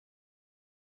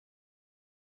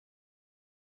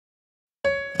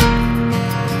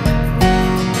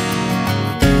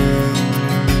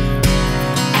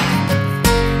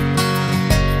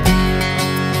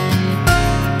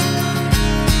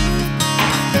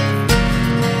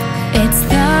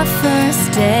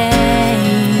day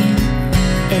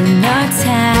in a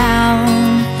town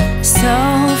so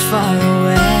far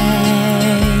away.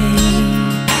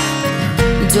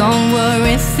 Don't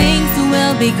worry, things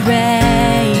will be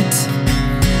great.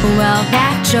 Well,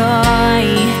 that joy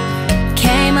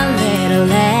came a little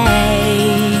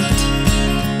late.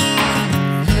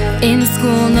 In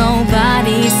school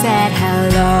nobody said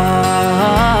hello.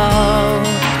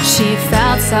 She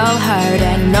felt so hurt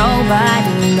and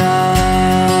nobody knows.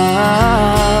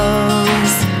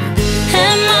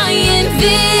 Am I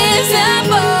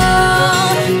invisible?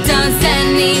 Does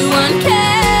anyone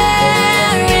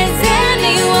care? Is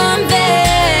anyone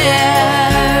there?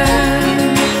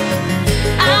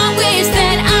 I wish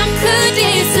that I could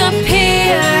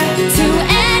disappear to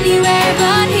anywhere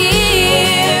but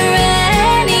here,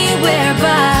 anywhere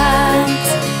but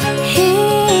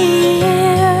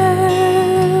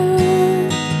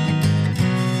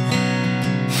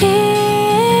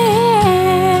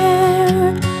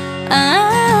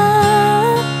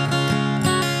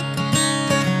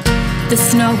the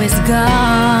snow is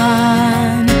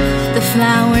gone, the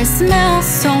flowers smell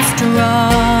so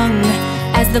strong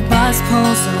as the bus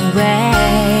pulls away.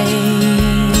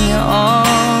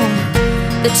 Oh,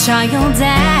 the child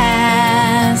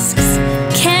asks,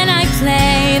 can I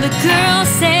play? The girls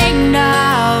say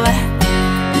no,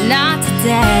 not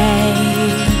today.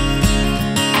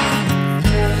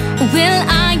 Will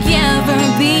I ever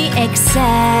be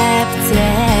accepted?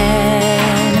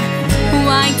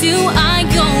 Why do I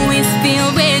always feel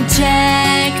rejected?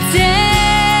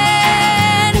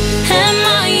 Am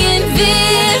I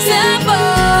invisible?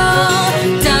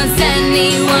 Does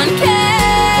anyone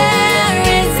care?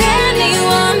 Is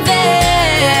anyone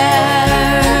there?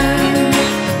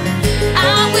 I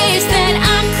wish that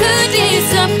I could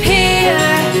disappear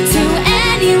to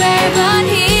anywhere but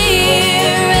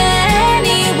here,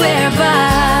 anywhere but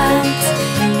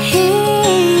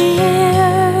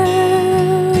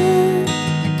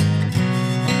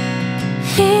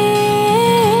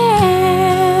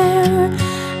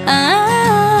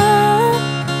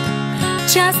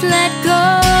just let go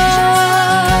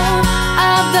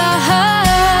of the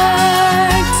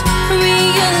hurt.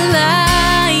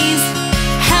 Realize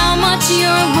how much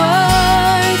you're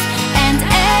worth, and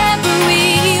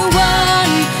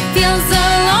everyone feels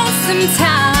alone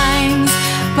sometimes.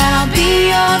 But I'll be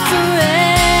your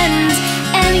friend,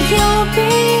 and you'll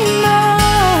be mine.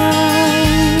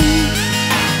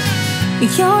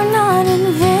 You're not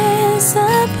invisible.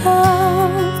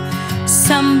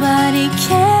 Somebody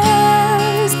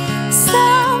cares,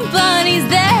 somebody's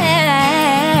there.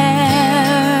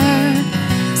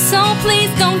 So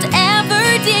please don't ever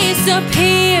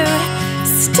disappear.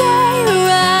 Stay.